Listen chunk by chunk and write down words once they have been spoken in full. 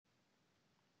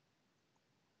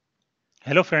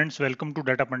Hello friends, welcome to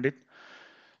Data Pandit.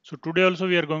 So today also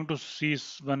we are going to see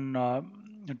one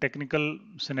technical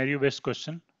scenario based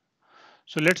question.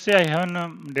 So let's say I have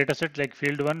a data set like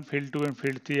field 1, field 2 and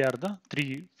field 3 are the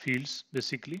three fields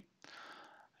basically.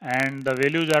 And the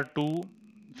values are 2,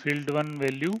 field 1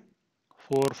 value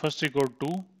for first record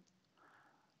 2,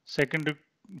 second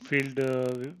field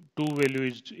 2 value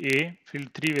is A, field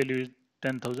 3 value is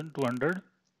 10,200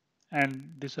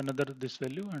 and this another this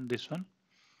value and this one,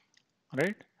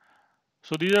 right?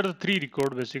 So these are the three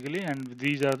record basically, and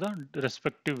these are the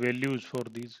respective values for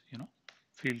these,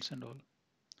 fields and all.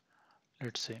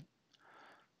 Let's say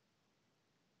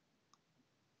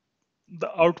the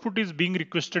output is being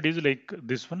requested is like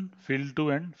this one, field 2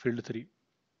 and field 3.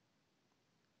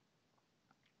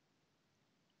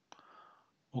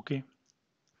 Okay.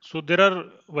 So there are,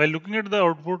 while looking at the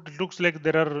output, it looks like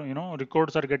there are,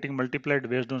 records are getting multiplied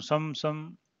based on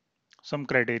some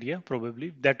criteria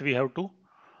probably that we have to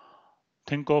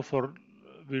think of or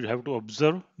we have to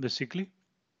observe basically.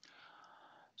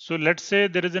 So let's say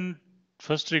there is an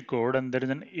first record and there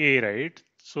is an A, right?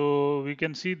 So we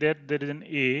can see that there is an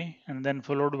A and then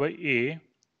followed by A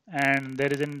and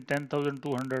there is an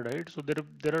 10,200, right? So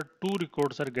there are two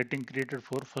records are getting created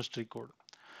for first record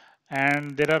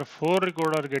and there are four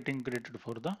record are getting created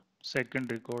for the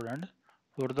second record and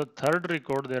for the third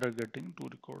record there are getting two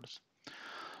records.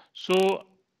 So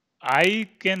I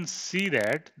can see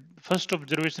that first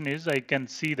observation is I can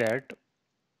see that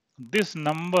this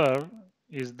number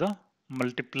is the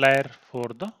multiplier for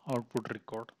the output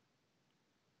record.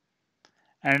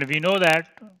 And we know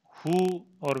that who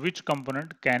or which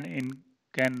component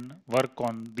can work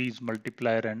on these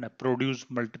multiplier and produce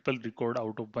multiple record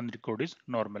out of one record is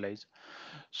normalize.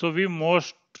 So we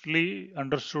mostly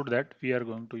understood that we are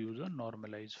going to use a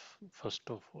normalize first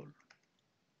of all.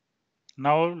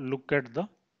 Now look at the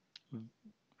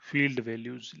field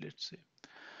values, let's say.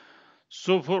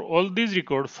 So for all these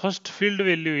record, first field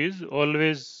value is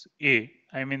always A.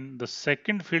 I mean the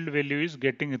second field value is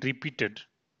getting repeated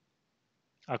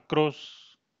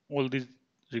across all these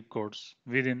records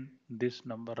within this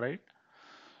number, right?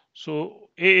 So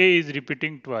A is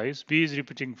repeating twice, B is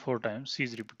repeating four times, C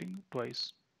is repeating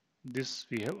twice. This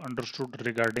we have understood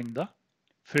regarding the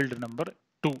field number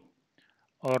 2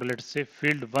 or let's say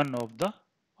field 1 of the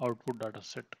output data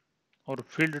set or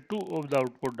field 2 of the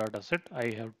output data set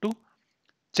I have to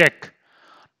check.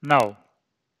 Now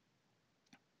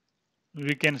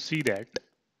we can see that.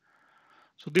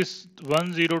 So this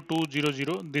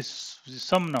 10200, this is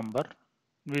some number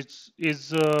which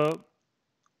is uh,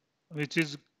 which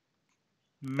is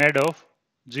made of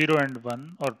 0 and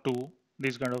 1 or 2,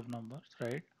 these kind of numbers,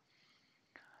 right?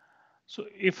 So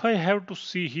if I have to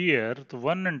see here the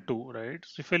 1 and 2, right?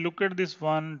 So if I look at this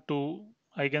 1, 2,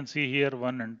 I can see here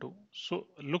 1 and 2. So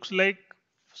looks like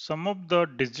some of the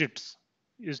digits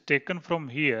is taken from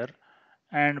here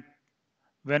and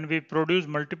when we produce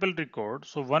multiple records,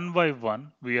 so one by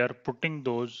one, we are putting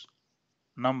those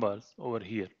numbers over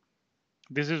here.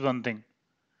 This is one thing.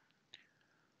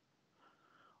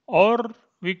 Or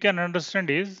we can understand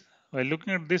is by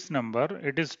looking at this number,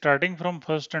 it is starting from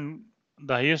first and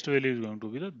the highest value is going to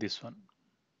be this one.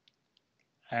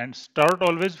 And start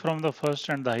always from the first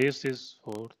and the highest is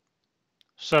fourth.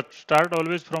 Start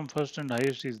always from first and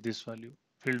highest is this value,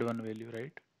 field one value,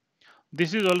 right?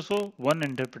 This is also one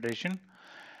interpretation.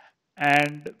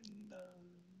 And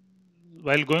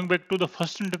while going back to the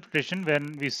first interpretation,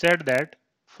 when we said that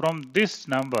from this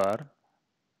number,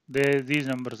 these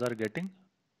numbers are getting,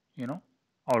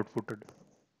 outputted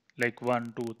like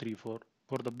 1, 2, 3, 4.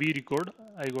 For the B record,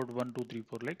 I got 1, 2, 3,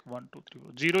 4, like 1, 2, 3,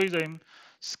 4. 0 is I'm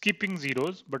skipping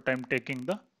zeros, but I'm taking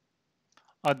the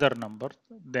other number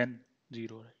than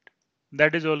 0, right?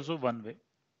 That is also one way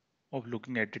of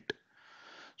looking at it.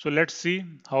 So let's see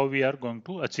how we are going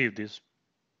to achieve this.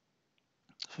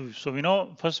 So we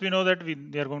know, first we know that we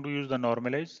are going to use the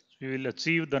normalize. We will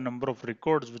achieve the number of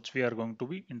records which we are going to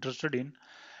be interested in.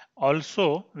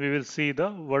 Also, we will see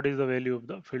what is the value of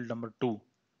the field number 2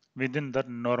 within the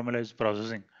normalized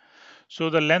processing. So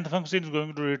the length function is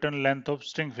going to return length of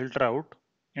string filter out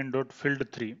in dot field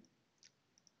 3.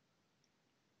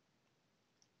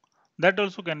 That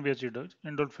also can be achieved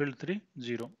in dot field 3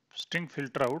 0. String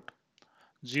filter out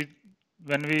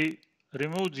when we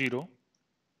remove 0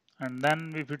 and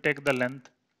then if we take the length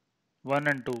 1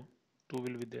 and 2, 2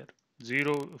 will be there.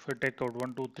 0 if I take out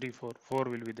 1, 2, 3, 4, 4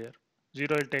 will be there.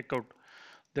 0 I'll take out,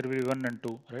 there will be 1 and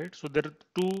 2, right? So there are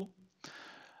two.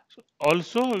 So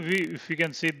also if we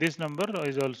can see this number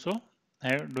is also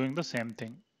doing the same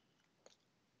thing.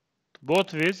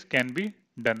 Both ways can be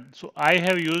done. So I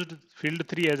have used field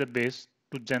 3 as a base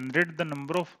to generate the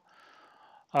number of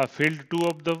field 2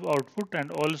 of the output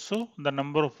and also the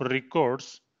number of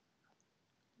records,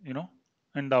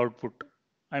 in the output.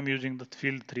 I'm using the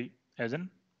field 3 as an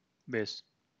base.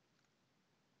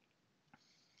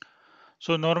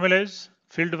 So normalize,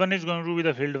 field 1 is going to be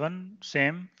the field 1,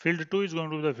 same. Field 2 is going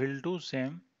to be the field 2,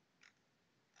 same.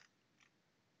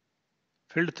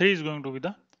 Field 3 is going to be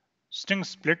the string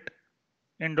split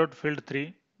in dot field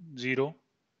 3, 0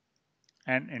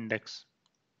 and index.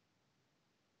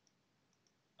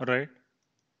 Right.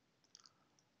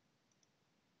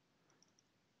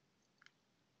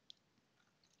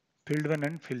 Field 1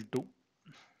 and field 2.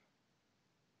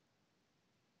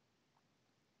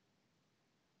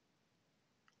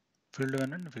 Field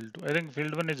 1 and field 2. I think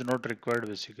field 1 is not required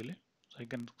basically. So I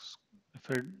can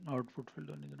field output field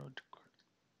 1 is not required.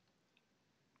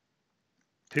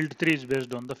 Field 3 is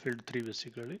based on the field 3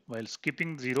 basically, while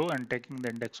skipping 0 and taking the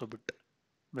index of it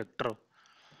vector.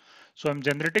 So I'm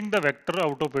generating the vector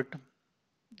out of it,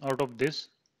 out of this.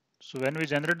 So when we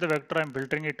generate the vector, I'm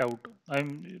filtering it out.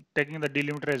 I'm taking the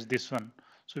delimiter as this one.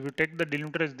 So if you take the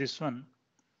delimiter as this one,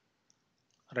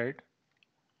 right?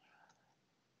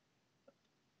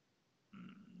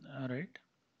 Right.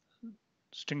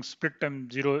 String split I'm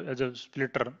 0 as a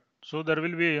splitter. So there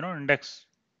will be, index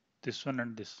this one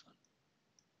and this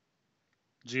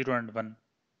 0 and 1,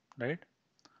 right?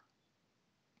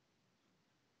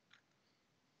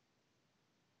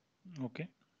 Okay.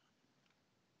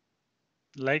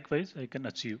 Likewise, I can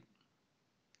achieve.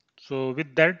 So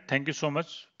with that, thank you so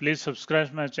much. Please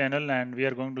subscribe my channel and we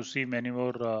are going to see many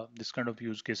more this kind of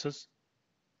use cases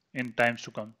in times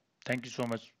to come. Thank you so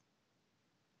much.